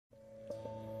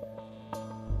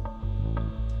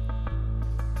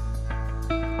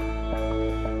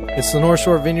It's the North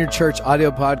Shore Vineyard Church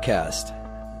audio podcast,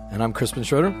 and I'm Crispin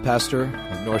Schroeder, pastor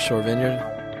of North Shore Vineyard.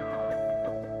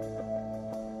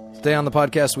 Today on the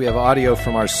podcast, we have audio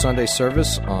from our Sunday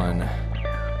service on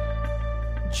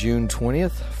June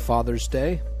 20th, Father's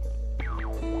Day.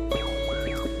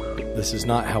 This is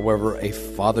not, however, a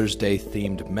Father's Day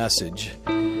themed message,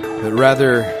 but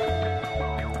rather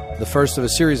the first of a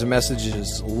series of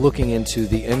messages looking into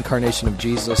the Incarnation of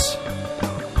Jesus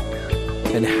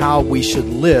and how we should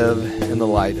live in the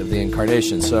light of the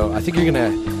Incarnation. So I think you're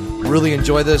going to really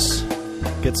enjoy this,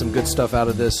 get some good stuff out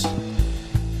of this.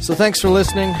 So thanks for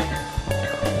listening,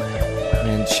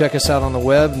 and check us out on the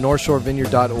web,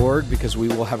 northshorevineyard.org, because we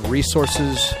will have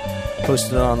resources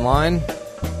posted online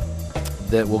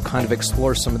that will kind of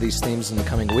explore some of these themes in the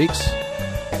coming weeks.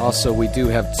 Also, we do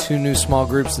have 2 new small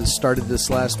groups that started this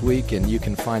last week, and you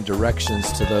can find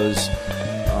directions to those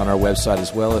on our website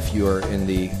as well if you are in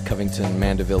the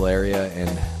Covington-Mandeville area and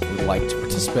would like to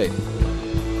participate.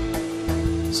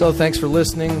 So thanks for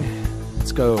listening.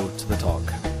 Let's go to the talk.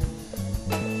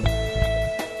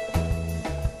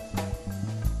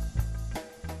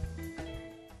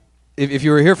 If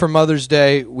you were here for Mother's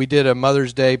Day, we did a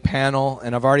Mother's Day panel,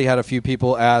 and I've already had a few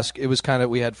people ask. It was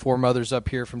we had 4 mothers up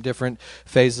here from different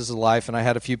phases of life, and I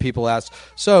had a few people ask,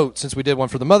 so since we did one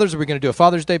for the mothers, are we going to do a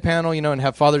Father's Day panel, and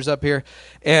have fathers up here?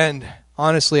 And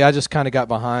honestly, I just kind of got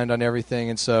behind on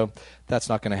everything, and so that's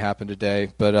not going to happen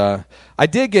today. But I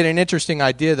did get an interesting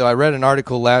idea, though. I read an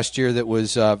article last year that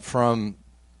was from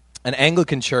an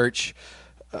Anglican church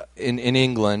in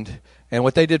England. And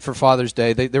what they did for Father's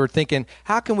Day, they were thinking,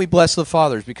 how can we bless the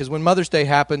fathers? Because when Mother's Day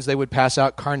happens, they would pass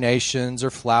out carnations or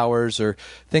flowers or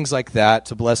things like that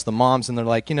to bless the moms. And they're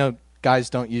like, guys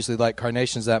don't usually like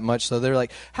carnations that much. So they're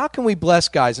like, how can we bless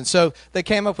guys? And so they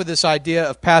came up with this idea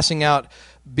of passing out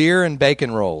beer and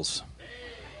bacon rolls.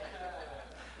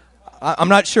 I'm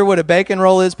not sure what a bacon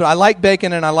roll is, but I like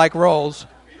bacon and I like rolls.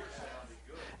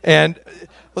 And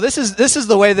well, this is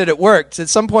the way that it worked. At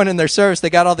some point in their service, they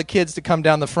got all the kids to come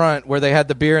down the front where they had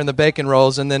the beer and the bacon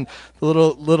rolls, and then the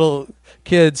little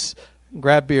kids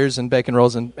grabbed beers and bacon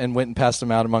rolls and went and passed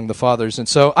them out among the fathers. And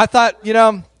so I thought,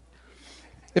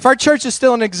 if our church is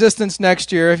still in existence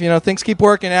next year, if things keep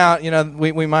working out,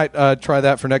 we might try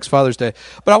that for next Father's Day.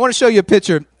 But I want to show you a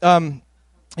picture. You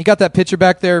got that picture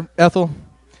back there, Ethel?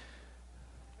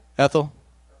 Ethel?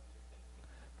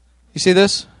 You see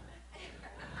this?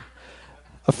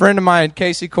 A friend of mine,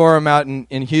 Casey Coram, out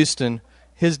in Houston,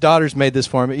 his daughters made this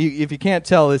for him. If you can't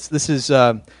tell, this is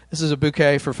a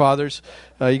bouquet for fathers.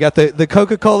 You got the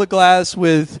Coca-Cola glass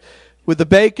with the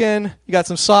bacon. You got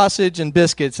some sausage and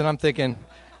biscuits, and I'm thinking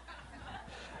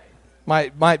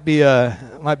might be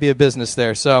a business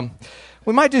there. So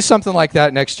we might do something like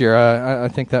that next year. I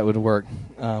think that would work.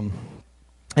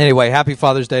 Anyway, happy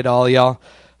Father's Day to all of y'all,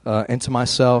 and to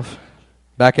myself.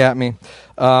 Back at me.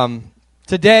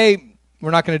 Today, we're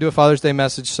not going to do a Father's Day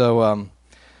message, so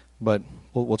but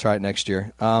we'll try it next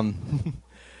year.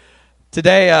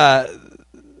 Today, I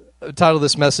titled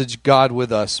this message, God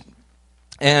with Us.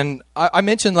 And I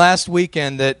mentioned last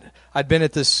weekend that I'd been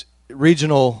at this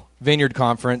regional vineyard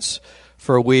conference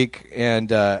for a week,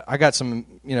 and I got some,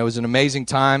 it was an amazing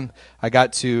time. I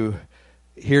got to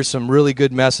hear some really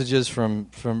good messages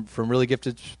from really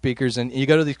gifted speakers. And you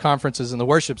go to these conferences, and the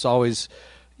worship's always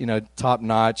top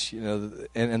notch,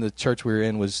 and the church we were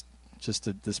in was just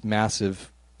this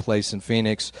massive place in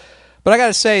Phoenix. But I got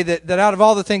to say that out of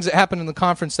all the things that happened in the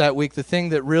conference that week, the thing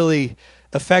that really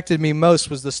affected me most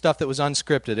was the stuff that was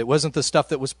unscripted. It wasn't the stuff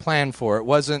that was planned for. It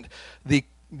wasn't the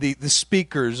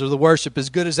speakers or the worship, as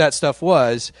good as that stuff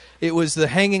was. It was the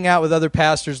hanging out with other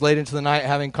pastors late into the night,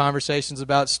 having conversations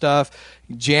about stuff,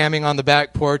 jamming on the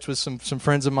back porch with some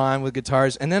friends of mine with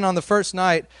guitars. And then on the first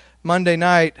night, Monday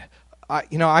night,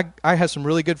 I have some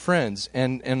really good friends,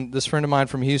 and this friend of mine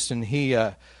from Houston, he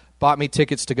bought me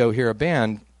tickets to go hear a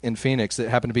band in Phoenix that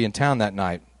happened to be in town that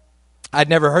night. I'd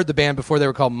never heard the band before. They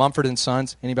were called Mumford &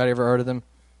 Sons. Anybody ever heard of them?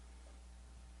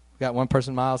 Got one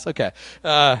person, Miles? Okay.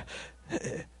 Of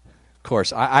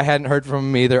course, I hadn't heard from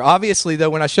them either. Obviously, though,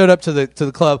 when I showed up to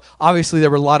the club, obviously there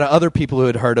were a lot of other people who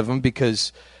had heard of them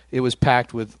because it was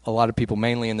packed with a lot of people,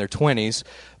 mainly in their 20s.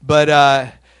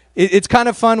 But it's kind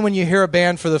of fun when you hear a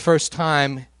band for the first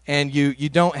time and you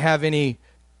don't have any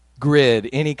grid,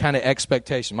 any kind of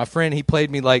expectation. My friend, he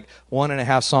played me like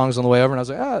 1.5 songs on the way over, and I was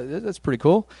like, oh, that's pretty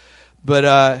cool. But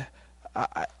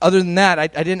other than that, I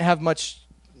didn't have much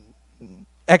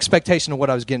expectation of what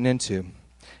I was getting into.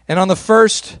 And on the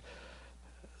first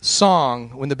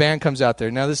song, when the band comes out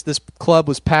there, now this club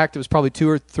was packed. It was probably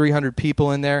 200 or 300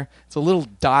 people in there. It's a little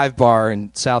dive bar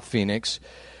in South Phoenix.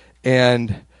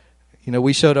 And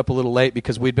we showed up a little late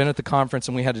because we'd been at the conference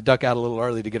and we had to duck out a little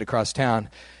early to get across town.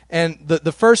 And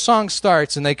the first song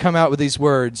starts and they come out with these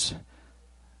words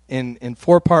in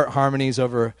 4-part harmonies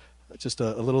over just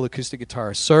a little acoustic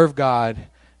guitar. Serve God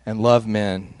and love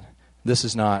men. This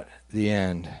is not the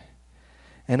end.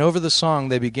 And over the song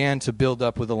they began to build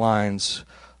up with the lines,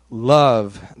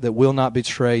 love that will not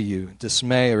betray you,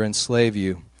 dismay or enslave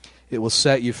you. It will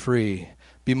set you free.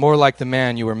 Be more like the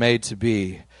man you were made to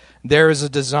be. There is a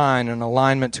design and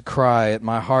alignment to cry, at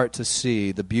my heart to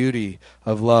see the beauty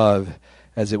of love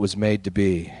as it was made to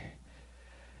be.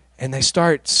 And they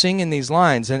start singing these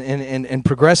lines, and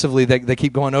progressively they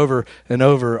keep going over and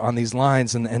over on these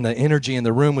lines, and the energy in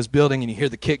the room was building, and you hear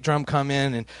the kick drum come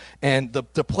in, and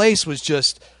the place was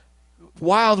just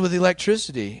wild with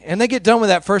electricity. And they get done with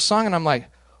that first song, and I'm like,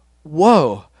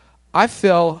 whoa, I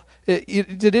feel...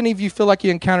 Did any of you feel like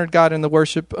you encountered God in the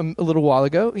worship a little while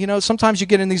ago? Sometimes you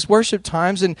get in these worship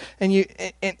times and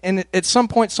at some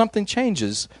point something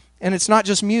changes, and it's not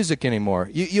just music anymore.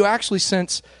 You actually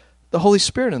sense the Holy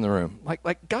Spirit in the room,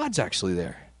 like God's actually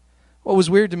there. What was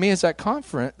weird to me is that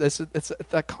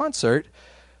that concert,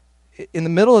 in the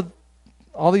middle of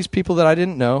all these people that I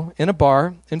didn't know, in a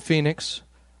bar in Phoenix,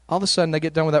 all of a sudden they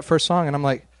get done with that first song, and I'm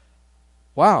like,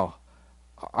 wow,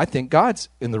 I think God's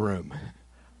in the room.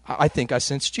 I think I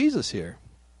sense Jesus here.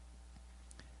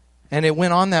 And it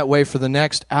went on that way for the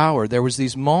next hour. There was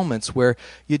these moments where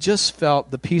you just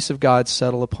felt the peace of God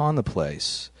settle upon the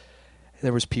place.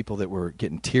 There was people that were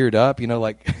getting teared up, and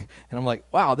I'm like,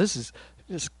 wow, this is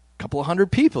just a couple of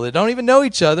hundred people that don't even know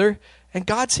each other, and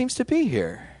God seems to be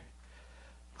here.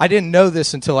 I didn't know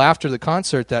this until after the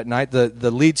concert that night.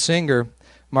 The lead singer,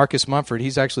 Marcus Mumford,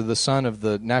 he's actually the son of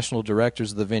the national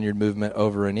directors of the Vineyard Movement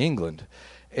over in England.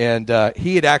 And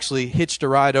he had actually hitched a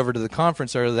ride over to the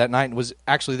conference earlier that night and was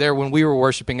actually there when we were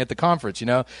worshiping at the conference.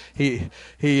 And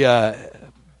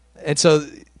so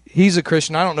he's a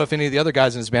Christian. I don't know if any of the other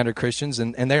guys in his band are Christians,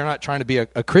 and they're not trying to be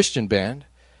a Christian band,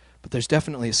 but there's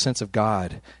definitely a sense of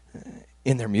God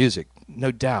in their music,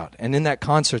 no doubt. And in that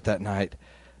concert that night,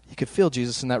 you could feel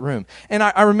Jesus in that room. And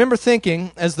I remember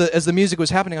thinking, as the music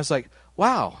was happening, I was like,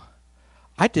 wow,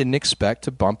 I didn't expect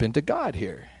to bump into God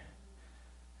here.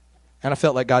 And I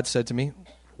felt like God said to me,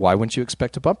 why wouldn't you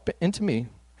expect to bump into me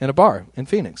in a bar in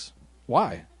Phoenix?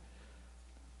 Why? And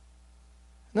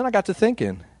then I got to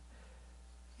thinking,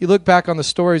 you look back on the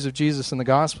stories of Jesus in the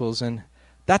Gospels, and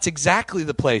that's exactly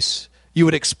the place you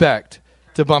would expect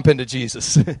to bump into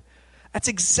Jesus. That's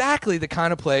exactly the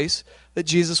kind of place that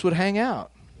Jesus would hang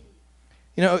out.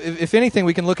 If anything,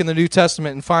 we can look in the New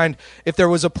Testament and find if there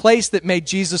was a place that made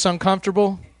Jesus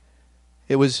uncomfortable,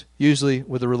 it was usually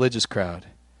with a religious crowd.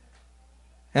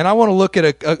 And I want to look at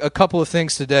a couple of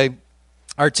things today.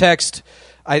 Our text,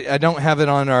 I don't have it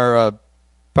on our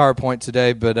PowerPoint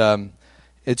today, but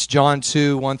it's John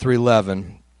 2, 1 through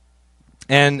 11.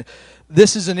 And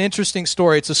this is an interesting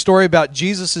story. It's a story about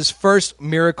Jesus' first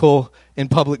miracle in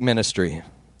public ministry.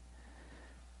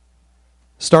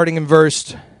 Starting in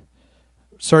verse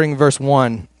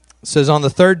 1, it says, on the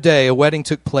third day, a wedding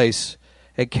took place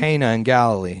at Cana in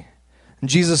Galilee. And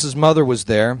Jesus' mother was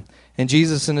there, and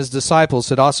Jesus and his disciples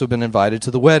had also been invited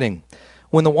to the wedding.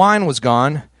 When the wine was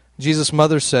gone, Jesus'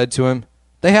 mother said to him,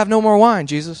 they have no more wine,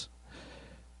 Jesus.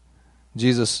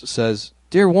 Jesus says,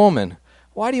 dear woman,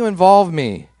 why do you involve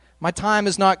me? My time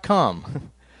has not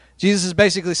come. Jesus is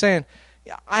basically saying,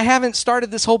 I haven't started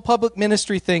this whole public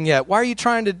ministry thing yet. Why are you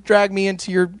trying to drag me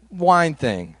into your wine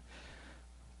thing?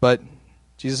 But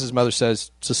Jesus' mother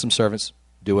says to some servants,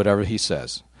 do whatever he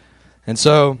says. And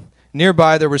so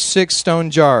nearby there were 6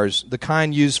 stone jars, the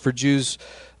kind used for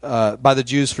by the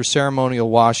Jews for ceremonial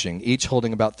washing, each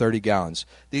holding about 30 gallons.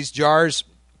 These jars,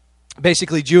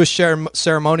 basically Jewish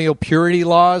ceremonial purity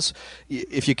laws.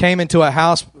 If you came into a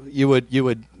house, you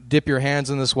would dip your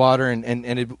hands in this water, and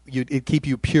it'd keep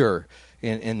you pure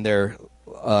in their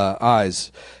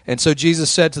eyes. And so Jesus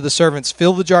said to the servants,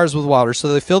 fill the jars with water. So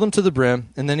they filled them to the brim,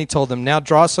 and then he told them, now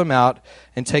draw some out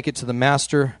and take it to the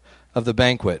master of the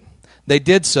banquet. They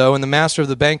did so, and the master of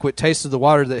the banquet tasted the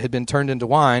water that had been turned into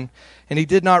wine, and he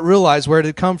did not realize where it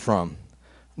had come from,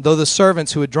 though the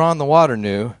servants who had drawn the water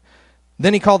knew.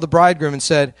 Then he called the bridegroom and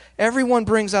said, everyone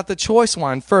brings out the choice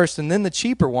wine first, and then the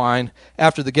cheaper wine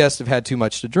after the guests have had too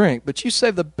much to drink. But you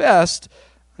save the best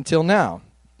until now.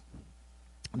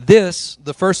 This,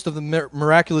 the first of the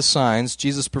miraculous signs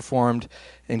Jesus performed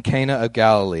in Cana of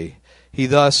Galilee. He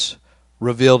thus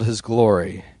revealed his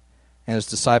glory, and his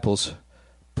disciples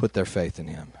put their faith in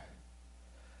him.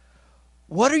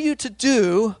 What are you to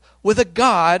do with a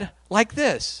God like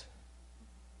this?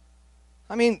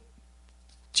 I mean,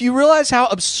 Do you realize how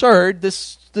absurd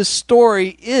this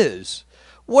story is?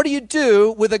 What do you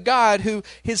do with a God who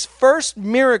his first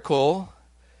miracle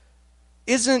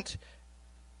isn't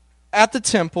at the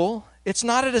temple, it's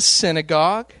not at a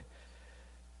synagogue,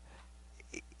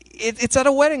 it's at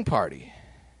a wedding party.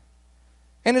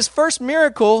 And his first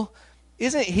miracle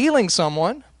isn't healing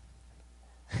someone,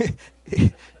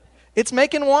 it's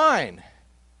making wine.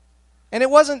 And it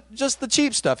wasn't just the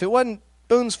cheap stuff, it wasn't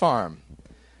Boone's Farm.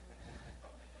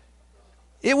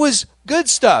 It was good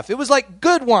stuff. It was like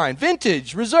good wine,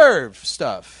 vintage, reserve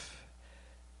stuff.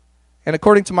 And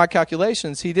according to my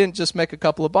calculations, he didn't just make a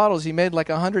couple of bottles, he made like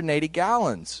 180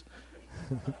 gallons.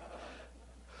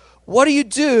 What do you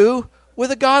do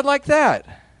with a God like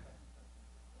that?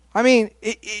 I mean,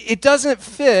 it doesn't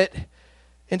fit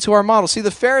into our model. See,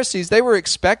 the Pharisees, they were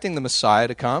expecting the Messiah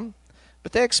to come,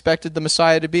 but they expected the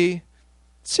Messiah to be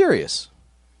serious,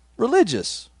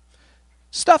 religious,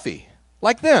 stuffy,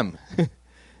 like them.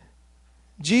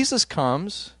 Jesus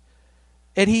comes,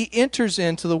 and he enters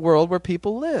into the world where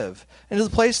people live, into the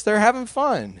place they're having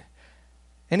fun.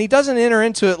 And he doesn't enter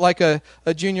into it like a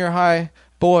junior high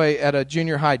boy at a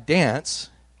junior high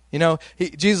dance. You know,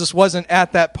 Jesus wasn't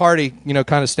at that party, you know,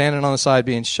 kind of standing on the side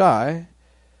being shy.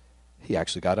 He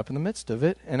actually got up in the midst of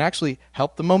it and actually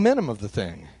helped the momentum of the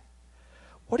thing.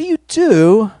 What do you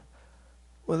do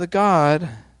with a God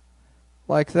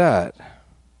like that?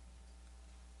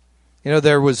 You know,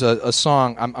 there was a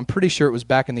song, I'm pretty sure it was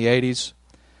back in the 80s.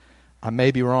 I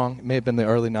may be wrong. It may have been the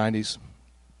early 90s.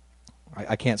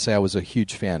 I can't say I was a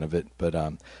huge fan of it, but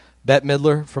Bette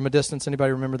Midler, From a Distance.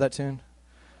 Anybody remember that tune?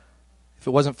 If it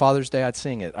wasn't Father's Day, I'd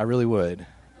sing it. I really would.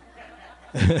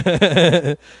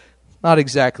 Not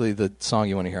exactly the song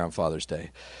you want to hear on Father's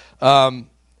Day.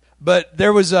 But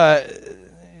there was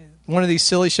one of these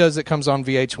silly shows that comes on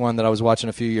VH1 that I was watching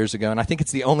a few years ago, and I think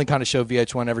it's the only kind of show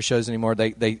VH1 ever shows anymore.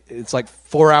 It's like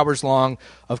 4 hours long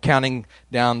of counting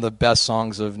down the best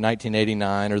songs of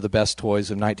 1989 or the best toys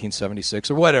of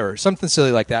 1976 or whatever, something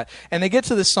silly like that. And they get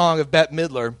to this song of Bette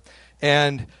Midler,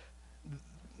 and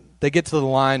they get to the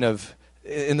line of,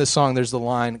 in the song there's the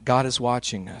line, God is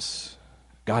watching us,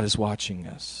 God is watching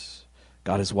us,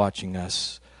 God is watching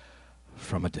us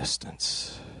from a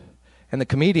distance. And the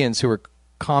comedians who were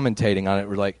commentating on it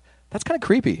were like, that's kind of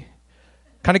creepy.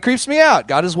 Kind of creeps me out.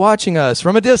 God is watching us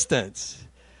from a distance.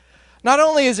 Not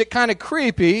only is it kind of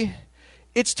creepy,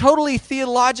 it's totally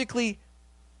theologically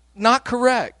not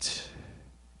correct.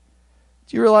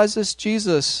 Do you realize this?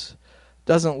 Jesus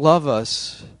doesn't love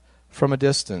us from a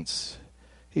distance.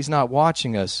 He's not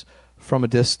watching us from a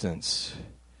distance.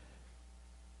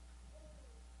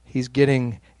 He's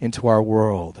getting into our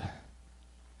world.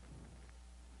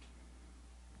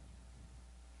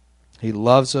 He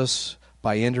loves us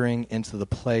by entering into the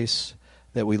place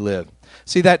that we live.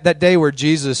 See, that day where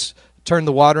Jesus turned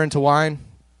the water into wine,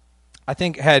 I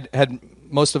think had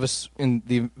most of us in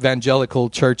the evangelical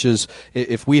churches,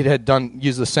 if we had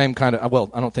used the same kind of,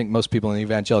 well, I don't think most people in the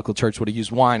evangelical church would have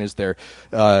used wine as their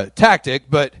tactic,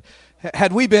 but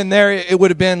had we been there, it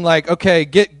would have been like, okay,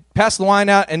 pass the wine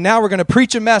out, and now we're going to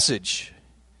preach a message.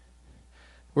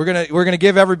 We're gonna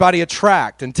give everybody a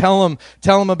tract and tell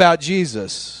them about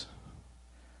Jesus.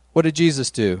 What did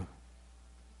Jesus do?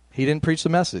 He didn't preach the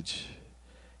message.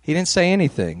 He didn't say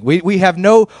anything. We have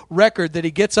no record that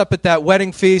he gets up at that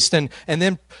wedding feast and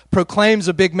then proclaims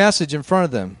a big message in front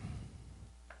of them.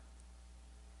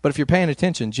 But if you're paying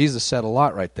attention, Jesus said a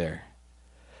lot right there.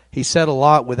 He said a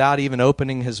lot without even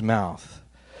opening his mouth.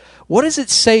 What does it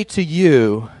say to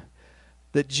you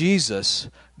that Jesus,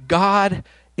 God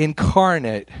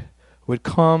incarnate, would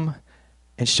come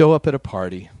and show up at a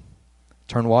party,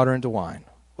 turn water into wine?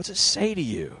 What's it say to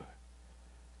you?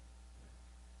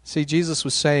 See, Jesus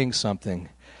was saying something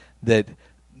that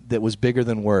was bigger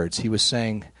than words. He was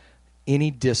saying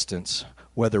any distance,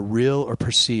 whether real or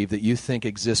perceived, that you think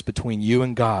exists between you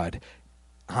and God,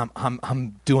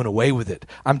 I'm doing away with it.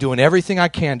 I'm doing everything I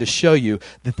can to show you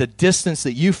that the distance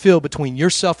that you feel between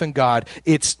yourself and God,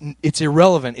 it's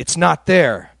irrelevant. It's not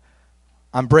there.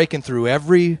 I'm breaking through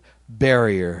every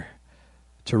barrier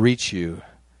to reach you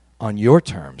on your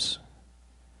terms,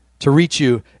 to reach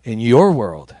you in your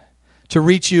world, to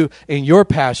reach you in your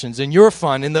passions, in your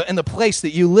fun, in the place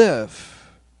that you live.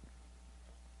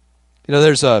 You know,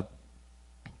 there's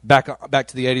back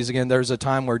to the 80s again, there's a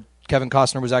time where Kevin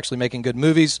Costner was actually making good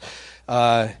movies,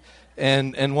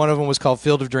 and one of them was called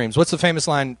Field of Dreams. What's the famous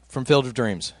line from Field of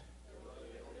Dreams?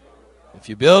 If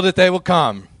you build it, they will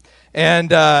come. And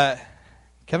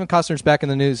Kevin Costner's back in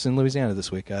the news in Louisiana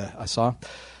this week, I saw.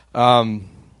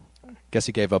 Guess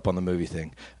he gave up on the movie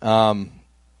thing.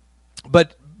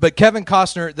 But But Kevin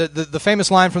Costner, the famous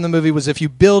line from the movie was, if you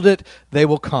build it, they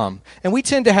will come. And we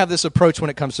tend to have this approach when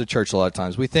it comes to church a lot of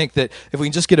times. We think that if we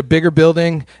can just get a bigger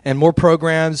building and more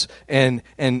programs and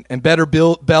better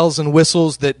bells and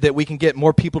whistles, that we can get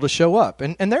more people to show up.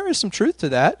 And there is some truth to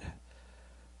that.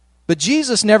 But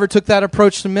Jesus never took that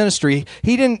approach to ministry.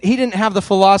 He didn't have the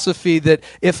philosophy that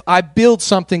if I build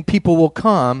something, people will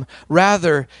come.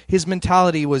 Rather, his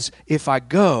mentality was, if I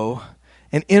go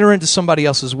and enter into somebody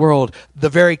else's world, the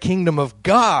very kingdom of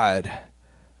God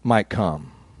might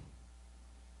come.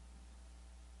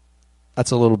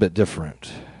 That's a little bit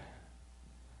different.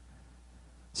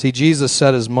 See, Jesus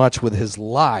said as much with his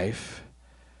life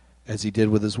as he did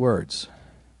with his words.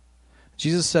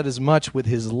 Jesus said as much with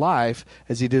his life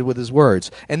as he did with his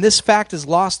words. And this fact is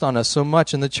lost on us so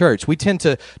much in the church. We tend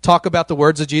to talk about the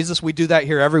words of Jesus. We do that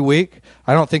here every week.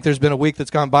 I don't think there's been a week that's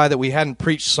gone by that we hadn't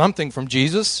preached something from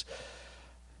Jesus.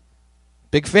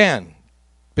 Big fan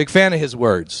of his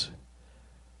words.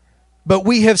 But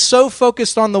we have so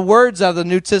focused on the words out of the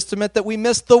New Testament that we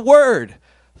missed the Word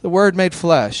made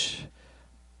flesh.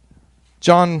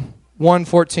 John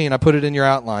 1:14, I put it in your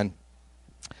outline.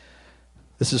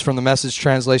 This is from the Message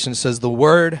translation. It says, the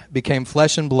Word became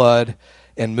flesh and blood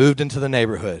and moved into the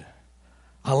neighborhood.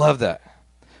 I love that.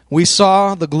 We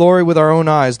saw the glory with our own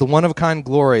eyes, the one-of-a-kind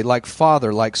glory, like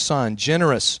Father, like Son,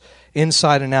 generous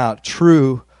inside and out,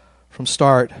 true from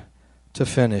start to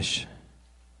finish.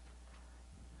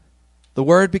 The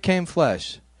Word became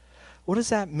flesh. What does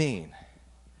that mean?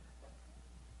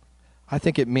 I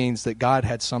think it means that God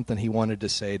had something he wanted to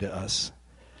say to us.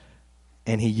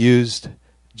 And he used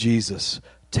Jesus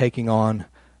taking on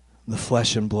the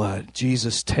flesh and blood.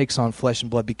 Jesus takes on flesh and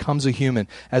blood, becomes a human.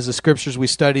 As the scriptures we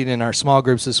studied in our small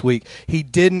groups this week, he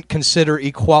didn't consider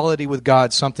equality with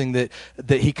God something that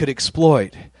he could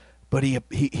exploit. But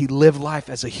he lived life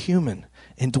as a human,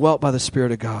 indwelt by the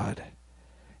Spirit of God.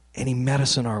 And he met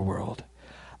us in our world.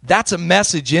 That's a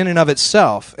message in and of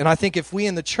itself. And I think if we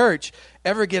in the church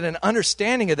ever get an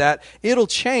understanding of that, it'll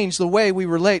change the way we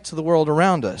relate to the world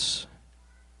around us.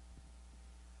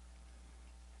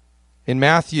 In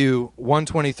Matthew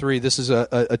 1:23, this is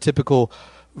a typical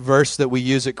verse that we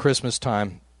use at Christmas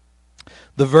time.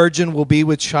 The virgin will be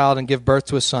with child and give birth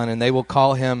to a son, and they will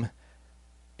call him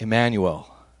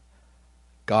Emmanuel,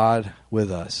 God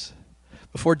with us.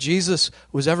 Before Jesus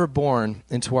was ever born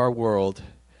into our world,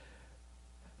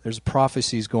 there's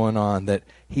prophecies going on that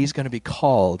he's going to be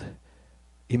called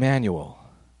Emmanuel.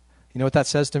 You know what that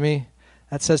says to me?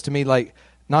 That says to me, like,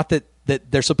 not that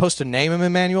they're supposed to name him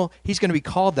Emmanuel. He's going to be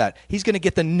called that. He's going to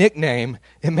get the nickname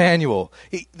Emmanuel.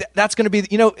 That's going to be,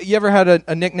 you ever had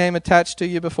a nickname attached to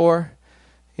you before?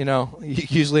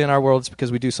 Usually in our world it's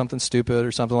because we do something stupid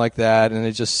or something like that, and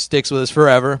it just sticks with us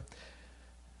forever.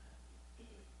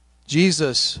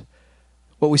 Jesus,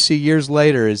 what we see years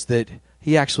later is that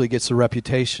he actually gets the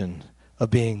reputation of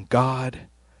being God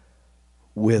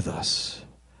with us.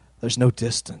 There's no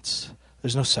distance.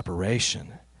 There's no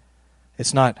separation.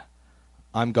 It's not,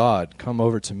 I'm God, come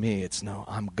over to me. It's no,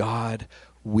 I'm God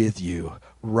with you,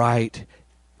 right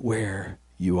where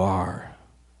you are.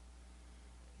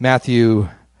 Matthew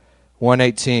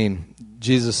 1:18,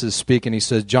 Jesus is speaking. He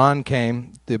says, John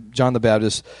the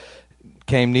Baptist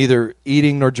came neither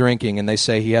eating nor drinking, and they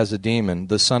say he has a demon.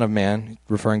 The Son of Man,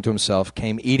 referring to himself,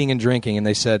 came eating and drinking, and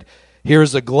they said, here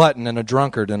is a glutton and a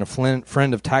drunkard and a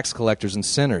friend of tax collectors and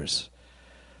sinners.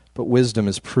 But wisdom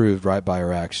is proved right by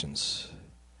her actions.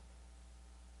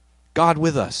 God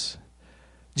with us.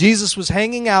 Jesus was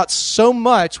hanging out so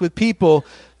much with people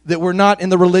that were not in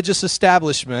the religious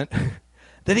establishment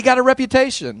that he got a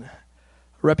reputation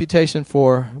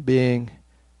for being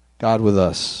God with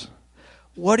us.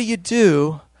 What do you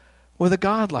do with a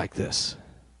God like this?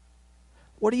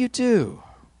 What do you do?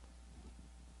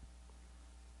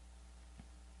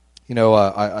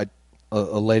 A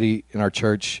lady in our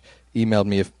church emailed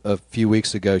me a few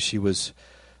weeks ago. She was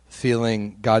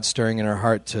feeling God stirring in her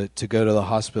heart to go to the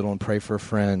hospital and pray for a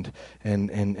friend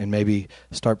and maybe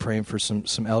start praying for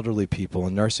some elderly people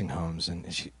in nursing homes.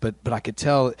 But I could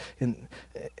tell in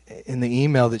the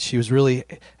email that she was really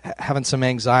having some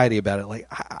anxiety about it. Like,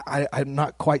 I'm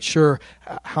not quite sure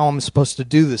how I'm supposed to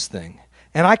do this thing.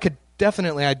 And I could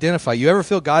definitely identify. You ever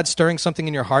feel God stirring something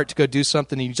in your heart to go do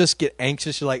something and you just get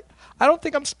anxious? You're like, I don't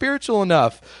think I'm spiritual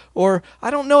enough, or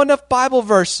I don't know enough Bible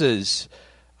verses.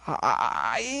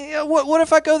 What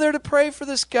if I go there to pray for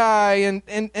this guy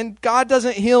and God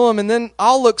doesn't heal him, and then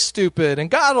I'll look stupid and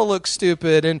God will look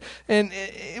stupid, and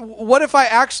what if I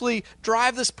actually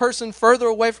drive this person further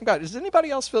away from God? Does anybody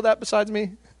else feel that besides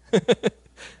me?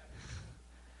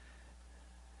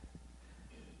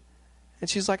 And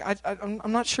she's like,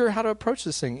 I'm not sure how to approach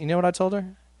this thing. You know what I told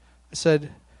her? I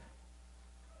said,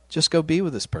 just go be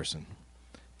with this person.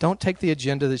 Don't take the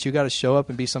agenda that you got to show up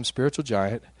and be some spiritual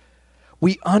giant.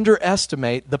 We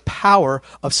underestimate the power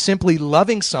of simply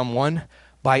loving someone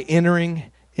by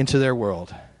entering into their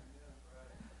world.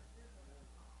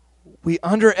 We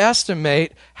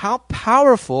underestimate how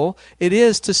powerful it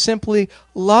is to simply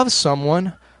love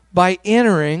someone by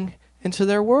entering into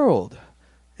their world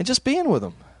and just being with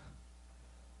them.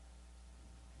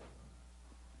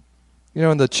 You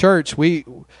know, in the church, we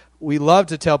love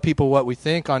to tell people what we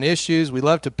think on issues. We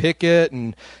love to pick it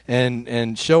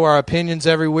and show our opinions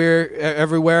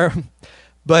everywhere.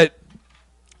 But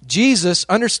Jesus,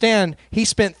 understand, he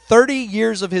spent 30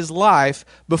 years of his life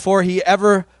before he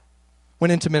ever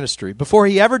went into ministry, before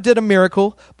he ever did a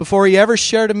miracle, before he ever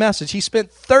shared a message. He spent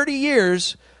 30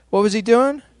 years, what was he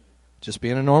doing? Just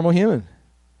being a normal human.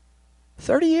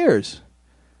 30 years.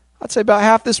 I'd say about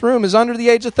half this room is under the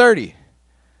age of 30.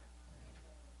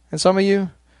 And some of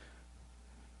you,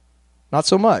 not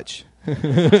so much.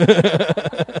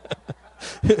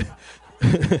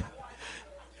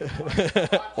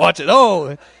 Watch it.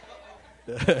 Oh.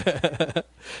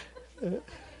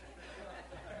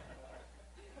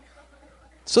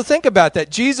 So think about that.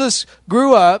 Jesus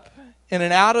grew up in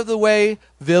an out-of-the-way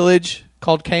village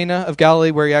called Cana of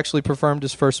Galilee, where he actually performed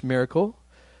his first miracle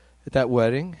at that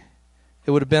wedding.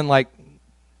 It would have been like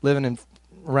living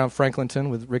around Franklinton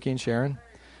with Ricky and Sharon.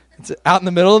 It's out in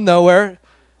the middle of nowhere.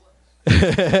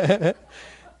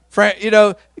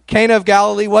 Cana of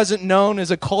Galilee wasn't known as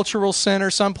a cultural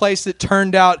center, someplace that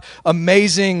turned out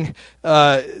amazing,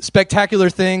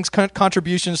 spectacular things,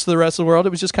 contributions to the rest of the world.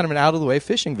 It was just kind of an out-of-the-way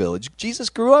fishing village. Jesus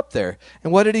grew up there.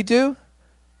 And what did he do?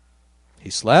 He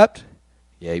slept.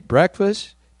 He ate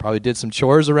breakfast. Probably did some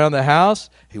chores around the house.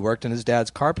 He worked in his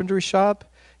dad's carpentry shop.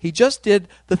 He just did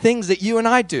the things that you and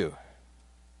I do.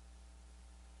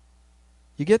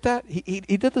 You get that? He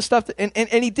did the stuff,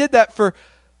 and he did that for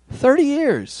 30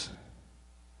 years.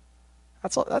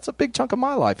 That's a big chunk of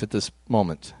my life at this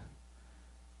moment.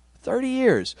 30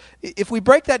 years. If we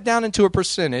break that down into a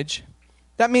percentage,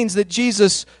 that means that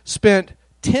Jesus spent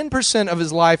 10% of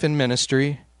his life in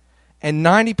ministry and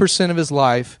 90% of his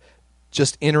life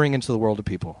just entering into the world of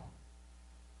people.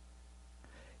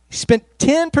 He spent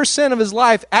 10% of his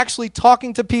life actually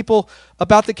talking to people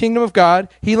about the kingdom of God,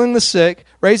 healing the sick,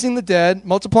 raising the dead,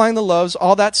 multiplying the loaves,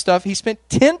 all that stuff. He spent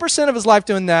 10% of his life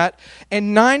doing that,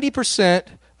 and 90%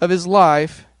 of his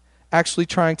life actually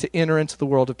trying to enter into the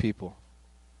world of people.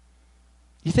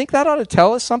 You think that ought to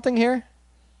tell us something here?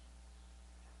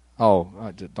 Oh,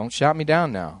 don't shout me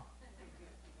down now.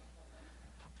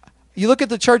 You look at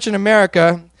the church in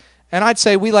America, and I'd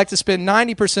say we like to spend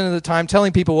 90% of the time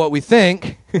telling people what we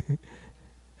think.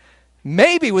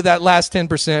 Maybe with that last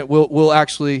 10%, we'll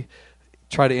actually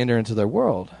try to enter into their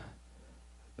world.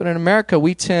 But in America,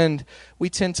 we tend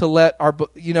to let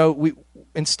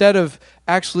instead of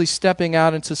actually stepping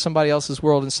out into somebody else's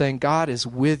world and saying, God is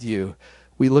with you,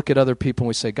 we look at other people and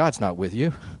we say, God's not with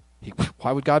you.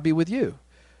 Why would God be with you?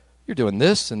 You're doing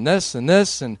this and this and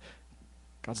this, and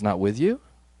God's not with you.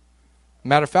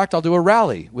 Matter of fact, I'll do a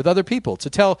rally with other people to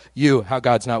tell you how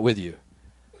God's not with you.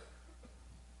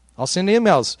 I'll send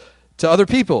emails to other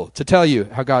people to tell you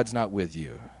how God's not with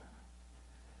you.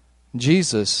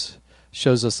 Jesus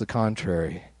shows us the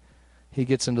contrary. He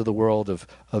gets into the world of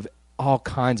all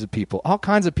kinds of people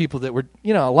that were,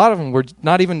 a lot of them were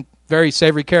not even very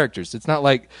savory characters. It's not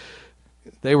like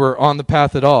they were on the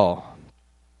path at all.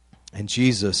 And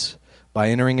Jesus, by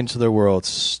entering into their world,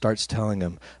 starts telling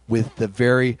them with the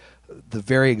very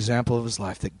example of his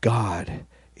life that God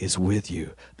is with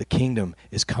you. The kingdom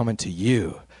is coming to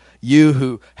you. You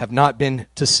who have not been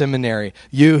to seminary,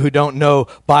 you who don't know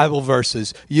Bible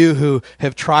verses, you who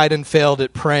have tried and failed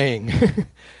at praying,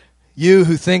 you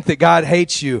who think that God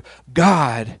hates you,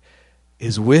 God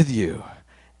is with you.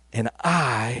 And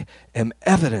I am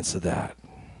evidence of that.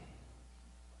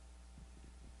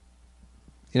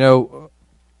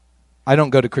 I don't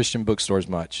go to Christian bookstores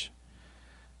much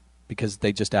because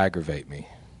they just aggravate me.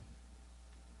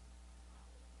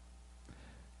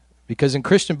 Because in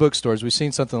Christian bookstores, we've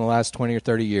seen something in the last 20 or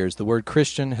 30 years. The word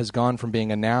Christian has gone from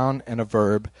being a noun and a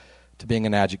verb to being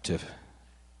an adjective.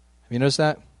 Have you noticed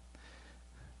that?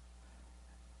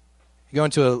 You go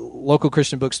into a local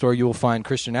Christian bookstore, you will find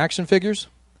Christian action figures,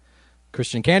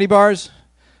 Christian candy bars,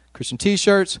 Christian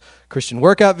t-shirts, Christian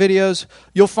workout videos.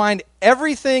 You'll find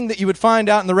everything that you would find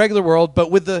out in the regular world,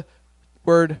 but with the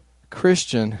word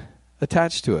Christian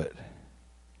attached to it.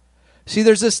 See,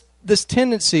 there's this this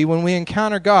tendency when we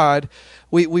encounter God,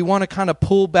 we want to kind of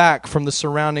pull back from the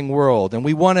surrounding world, and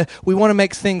we want to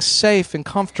make things safe and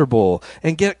comfortable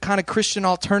and get kind of Christian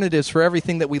alternatives for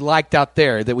everything that we liked out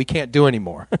there that we can't do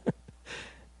anymore.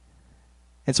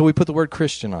 And so we put the word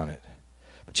Christian on it.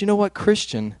 But you know what?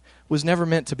 Christian was never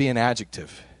meant to be an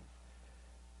adjective.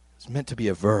 It was meant to be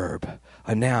a verb,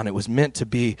 a noun. It was meant to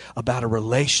be about a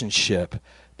relationship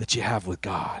that you have with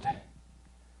God.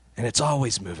 And it's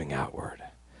always moving outward.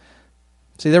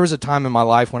 See, there was a time in my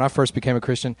life when I first became a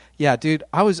Christian. Yeah, dude,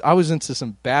 I was into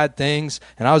some bad things,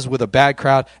 and I was with a bad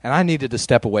crowd, and I needed to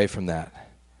step away from that.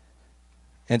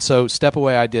 And so step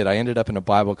away I did. I ended up in a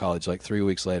Bible college like 3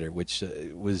 weeks later, which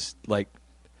was like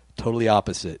totally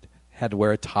opposite. Had to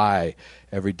wear a tie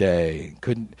every day.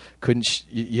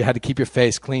 You had to keep your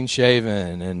face clean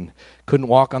shaven, and couldn't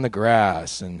walk on the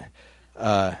grass, and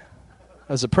it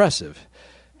was oppressive.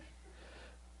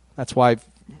 That's why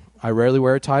I rarely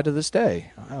wear a tie to this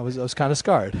day. I was kind of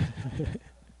scarred.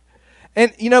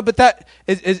 And, but that,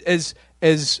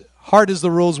 as hard as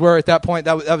the rules were at that point,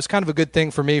 that was kind of a good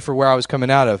thing for me for where I was coming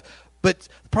out of. But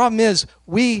the problem is,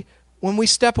 when we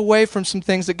step away from some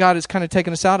things that God has kind of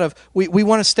taken us out of, we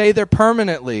want to stay there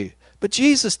permanently. But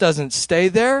Jesus doesn't stay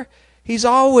there. He's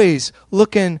always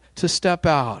looking to step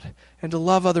out and to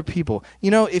love other people.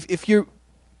 If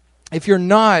you're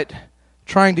not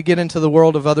trying to get into the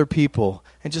world of other people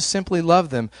and just simply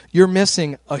love them, you're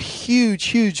missing a huge,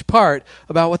 huge part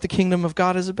about what the kingdom of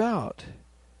God is about.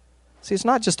 See, it's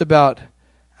not just about,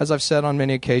 as I've said on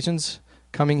many occasions,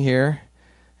 coming here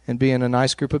and being a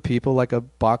nice group of people like a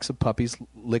box of puppies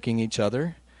licking each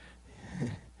other.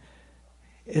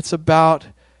 It's about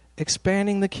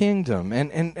expanding the kingdom.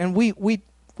 And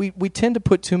we tend to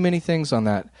put too many things on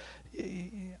that.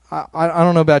 I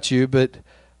don't know about you, but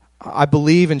I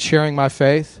believe in sharing my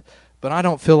faith, but I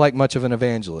don't feel like much of an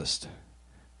evangelist.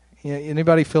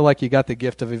 Anybody feel like you got the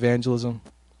gift of evangelism?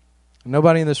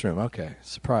 Nobody in this room? Okay,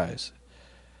 surprise.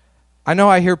 I know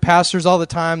I hear pastors all the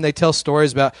time, they tell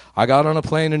stories about, I got on a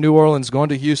plane in New Orleans going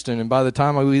to Houston, and by the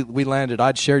time we landed,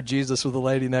 I'd shared Jesus with a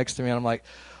lady next to me, and I'm like,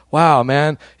 wow,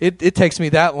 man, it takes me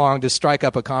that long to strike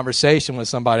up a conversation with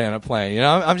somebody on a plane.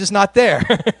 I'm just not there.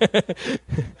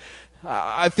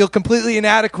 I feel completely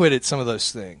inadequate at some of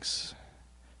those things.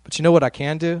 But you know what I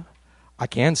can do? I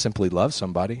can simply love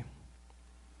somebody.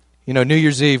 New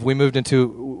Year's Eve, we moved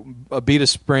into Abita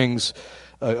Springs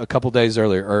a couple days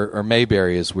earlier, or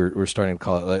Mayberry as we're starting to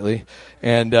call it lately.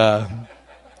 And a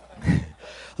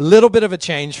little bit of a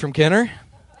change from Kenner.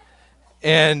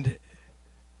 And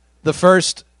the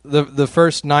first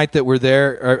night that we're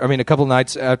there, a couple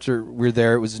nights after we're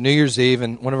there, it was New Year's Eve,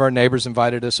 and one of our neighbors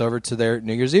invited us over to their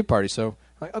New Year's Eve party. So,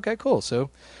 like, okay, cool. So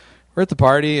we're at the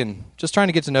party and just trying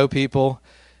to get to know people,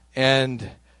 and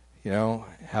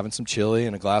having some chili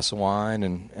and a glass of wine,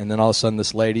 and then all of a sudden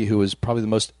this lady who was probably the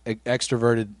most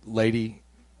extroverted lady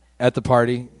at the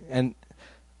party, and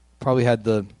probably had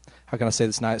the, how can I say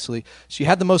this nicely? She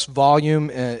had the most volume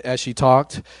as she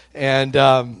talked, and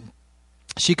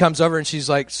she comes over and she's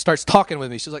like, starts talking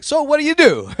with me. She's like, so what do you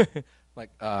do? Like,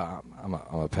 I'm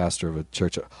a pastor of a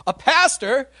church. A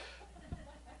pastor?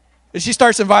 And she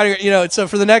starts inviting her, and so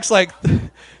for the next,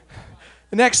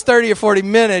 the next 30 or 40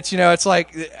 minutes, it's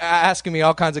like asking me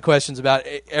all kinds of questions about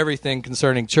everything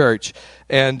concerning church.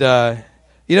 And, at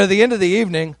the end of the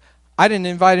evening, I didn't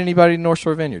invite anybody to North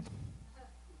Shore Vineyard.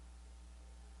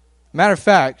 Matter of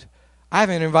fact, I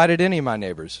haven't invited any of my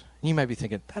neighbors. You might be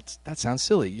thinking, that sounds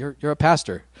silly. You're a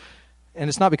pastor. And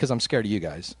it's not because I'm scared of you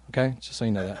guys, okay? Just so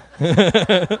you know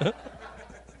that.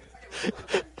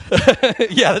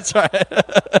 Yeah, that's right.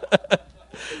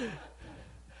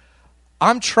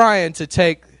 I'm trying to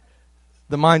take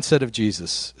the mindset of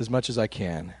Jesus as much as I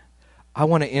can. I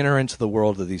want to enter into the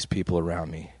world of these people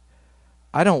around me.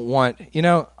 I don't want,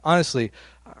 honestly,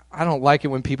 I don't like it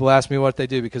when people ask me what they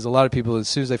do, because a lot of people, as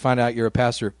soon as they find out you're a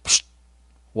pastor,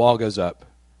 wall goes up.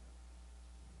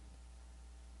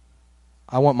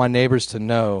 I want my neighbors to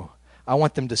know. I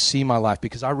want them to see my life,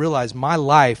 because I realize my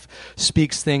life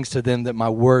speaks things to them that my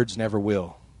words never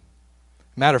will.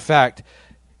 Matter of fact,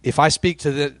 if I speak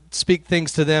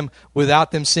things to them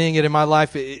without them seeing it in my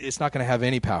life, it's not going to have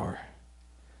any power.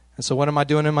 And so what am I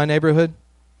doing in my neighborhood?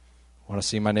 I want to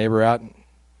see my neighbor out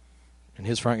in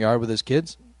his front yard with his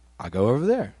kids. I go over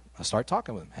there. I start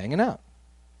talking with him, hanging out.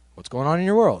 What's going on in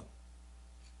your world?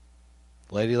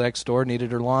 The lady next door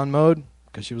needed her lawn mowed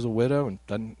because she was a widow and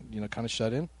doesn't, kind of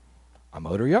shut in. I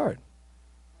mowed her yard.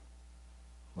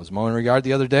 I was mowing her yard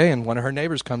the other day, and one of her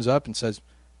neighbors comes up and says,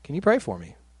 "Can you pray for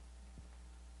me?"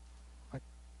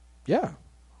 Yeah,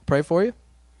 I'll pray for you.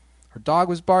 Her dog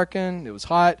was barking. It was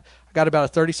hot. I got about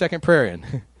a 30-second prayer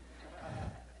in.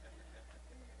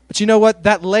 But you know what?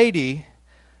 That lady,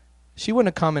 she wouldn't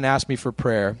have come and asked me for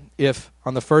prayer if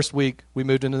on the first week we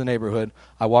moved into the neighborhood,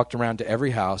 I walked around to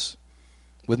every house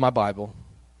with my Bible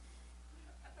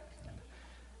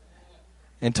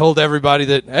and told everybody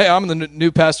that, hey, I'm the new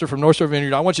pastor from North Shore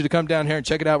Vineyard. I want you to come down here and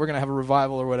check it out. We're going to have a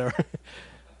revival or whatever.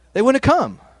 They wouldn't have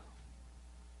come.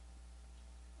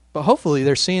 But hopefully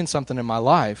they're seeing something in my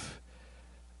life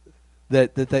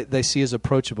that they see as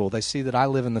approachable. They see that I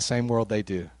live in the same world they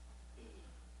do.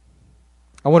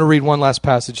 I want to read one last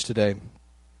passage today.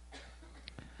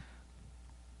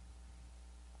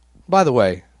 By the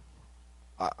way,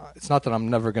 it's not that I'm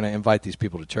never going to invite these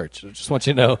people to church. I just want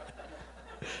you to know.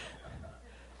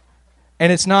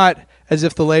 And it's not as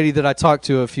if the lady that I talked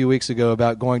to a few weeks ago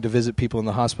about going to visit people in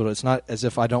the hospital, it's not as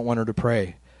if I don't want her to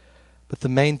pray. But the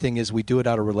main thing is we do it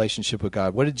out of relationship with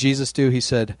God. What did Jesus do? He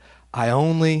said, I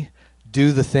only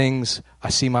do the things I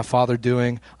see my Father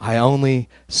doing. I only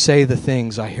say the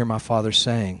things I hear my Father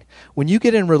saying. When you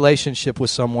get in relationship with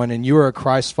someone and you are a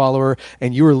Christ follower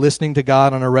and you are listening to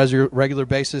God on a regular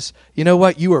basis, you know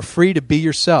what? You are free to be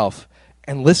yourself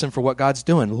and listen for what God's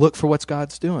doing. Look for what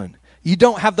God's doing. You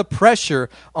don't have the pressure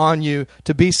on you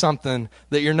to be something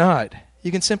that you're not.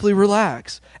 You can simply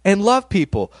relax and love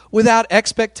people without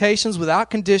expectations, without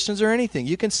conditions or anything.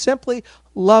 You can simply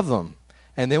love them.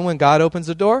 And then when God opens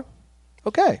the door,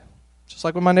 okay. Just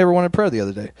like when my neighbor wanted prayer the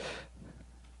other day.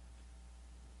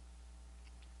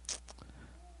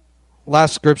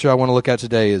 Last scripture I want to look at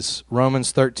today is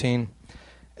Romans 13,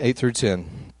 8 through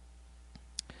 10.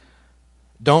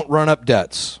 Don't run up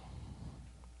debts,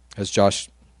 as Josh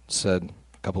said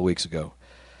a couple weeks ago.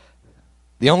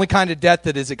 The only kind of debt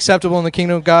that is acceptable in the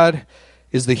kingdom of God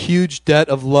is the huge debt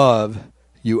of love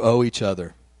you owe each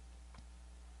other.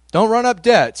 Don't run up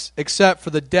debts except for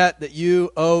the debt that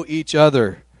you owe each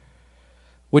other.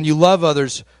 When you love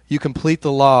others, you complete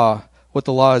the law, what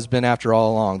the law has been after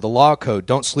all along. The law code,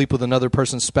 don't sleep with another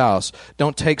person's spouse.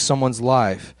 Don't take someone's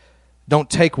life. Don't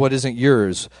take what isn't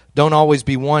yours. Don't always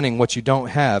be wanting what you don't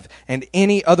have. And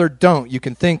any other don't you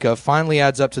can think of finally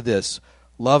adds up to this.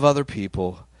 Love other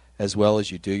people as well as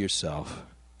you do yourself.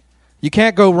 You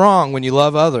can't go wrong when you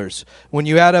love others. When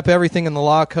you add up everything in the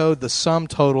law code, the sum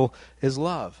total is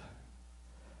love.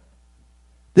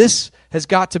 This has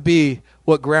got to be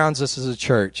what grounds us as a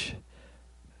church.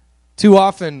 Too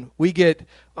often we get,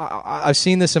 I've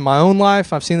seen this in my own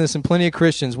life, I've seen this in plenty of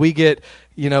Christians, we get,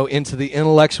 into the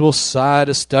intellectual side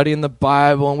of studying the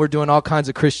Bible and we're doing all kinds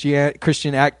of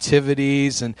Christian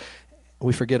activities and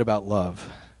we forget about love.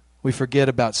 We forget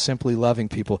about simply loving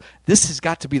people. This has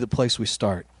got to be the place we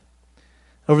start.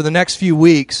 Over the next few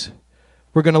weeks,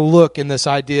 we're going to look in this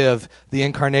idea of the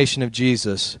incarnation of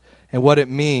Jesus and what it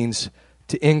means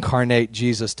to incarnate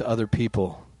Jesus to other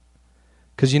people.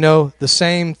 Because the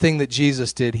same thing that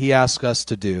Jesus did, he asked us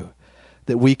to do,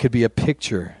 that we could be a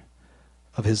picture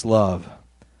of his love,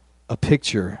 a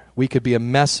picture. We could be a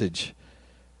message,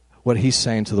 what he's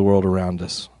saying to the world around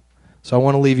us. So I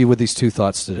want to leave you with these two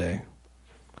thoughts today.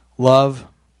 Love.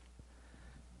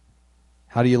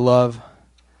 How do you love?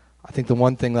 I think the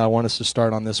one thing that I want us to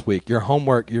start on this week, your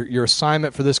homework, your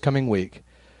assignment for this coming week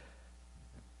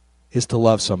is to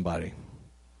love somebody.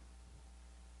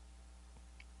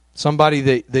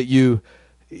 Somebody that you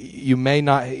may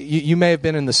not, you may have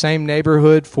been in the same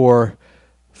neighborhood for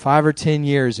 5 or 10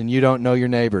 years and you don't know your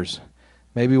neighbors.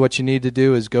 Maybe what you need to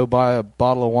do is go buy a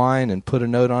bottle of wine and put a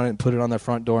note on it and put it on their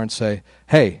front door and say,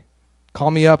 hey, call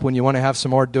me up when you want to have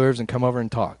some hors d'oeuvres and come over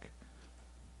and talk.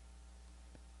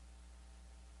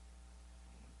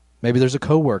 Maybe there's a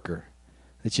coworker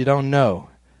that you don't know.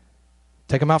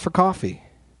 Take them out for coffee.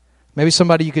 Maybe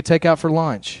somebody you could take out for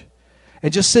lunch.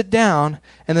 And just sit down,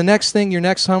 and the next thing, your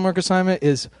next homework assignment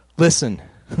is listen.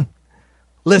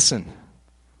 Listen.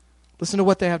 Listen to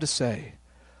what they have to say.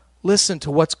 Listen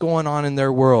to what's going on in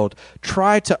their world.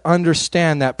 Try to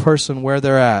understand that person where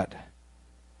they're at.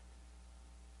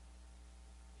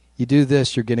 You do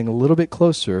this, you're getting a little bit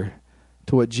closer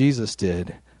to what Jesus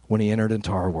did when he entered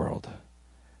into our world,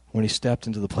 when he stepped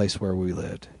into the place where we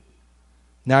lived.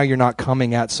 Now you're not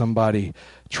coming at somebody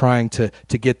trying to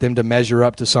get them to measure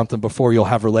up to something before you'll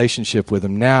have a relationship with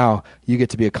them. Now you get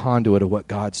to be a conduit of what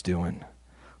God's doing.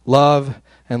 Love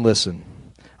and listen.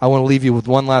 I want to leave you with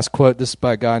one last quote. This is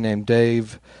by a guy named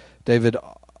David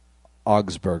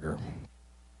Augsburger.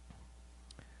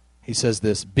 He says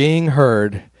this, being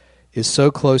heard is so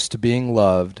close to being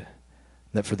loved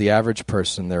that for the average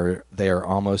person they are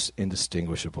almost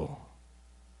indistinguishable.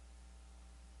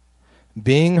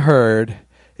 Being heard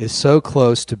is so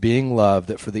close to being loved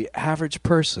that for the average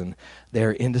person, they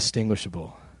are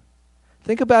indistinguishable.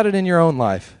 Think about it in your own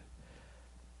life.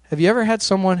 Have you ever had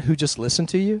someone who just listened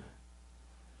to you?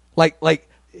 Like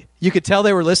you could tell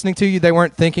they were listening to you. They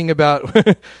weren't thinking about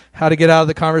how to get out of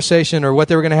the conversation or what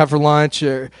they were going to have for lunch,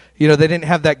 or they didn't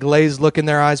have that glazed look in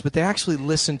their eyes, but they actually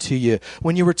listened to you.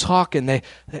 When you were talking, they're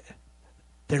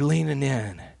leaning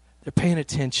in. They're paying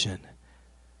attention.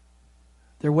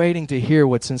 They're waiting to hear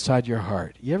what's inside your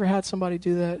heart. You ever had somebody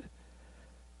do that?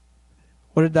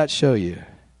 What did that show you?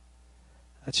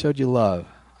 That showed you love.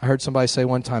 I heard somebody say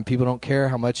one time, people don't care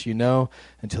how much you know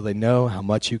until they know how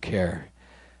much you care.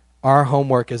 Our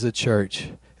homework as a church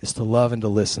is to love and to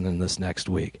listen in this next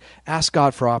week. Ask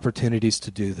God for opportunities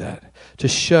to do that, to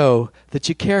show that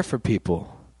you care for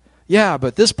people. Yeah,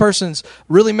 but this person's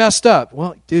really messed up.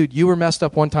 Well, dude, you were messed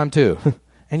up one time too,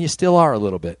 and you still are a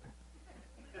little bit.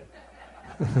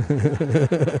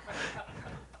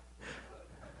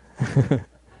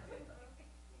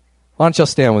 Why don't y'all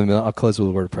stand with me? I'll close with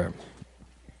a word of prayer.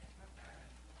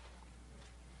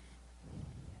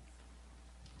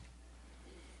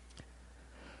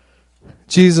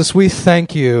 Jesus, we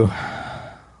thank you.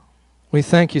 We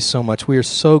thank you so much. We are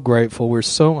so grateful. We're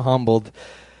so humbled,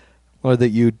 Lord,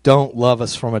 that you don't love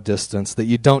us from a distance, that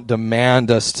you don't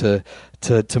demand us to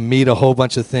meet a whole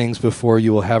bunch of things before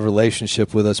you will have a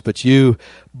relationship with us, but you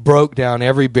broke down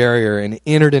every barrier and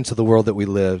entered into the world that we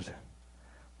lived.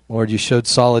 Lord, you showed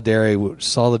solidarity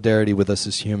with us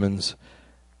as humans.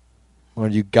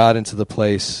 Lord, you got into the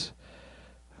place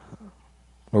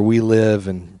where we live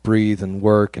and breathe and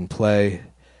work and play,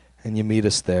 and you meet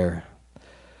us there.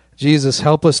 Jesus,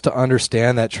 help us to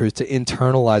understand that truth, to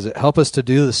internalize it. Help us to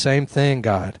do the same thing,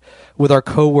 God, with our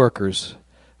coworkers,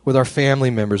 with our family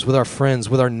members, with our friends,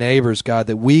 with our neighbors, God,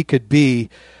 that we could be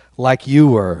like you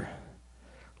were.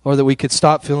 Or that we could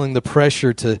stop feeling the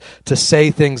pressure to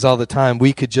say things all the time.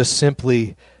 We could just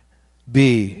simply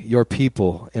be your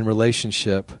people in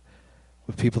relationship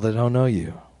with people that don't know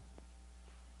you.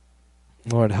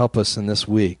 Lord, help us in this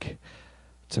week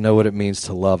to know what it means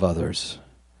to love others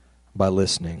by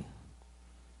listening,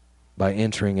 by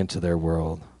entering into their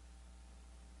world,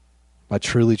 by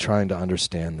truly trying to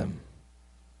understand them.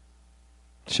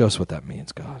 Show us what that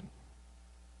means, God.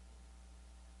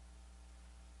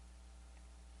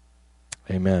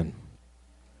 Amen.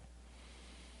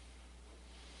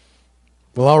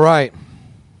 Well, all right.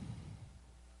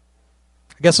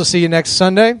 I guess we'll see you next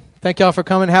Sunday. Thank y'all for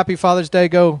coming. Happy Father's Day.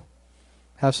 Go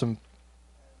have some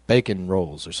bacon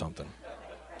rolls or something.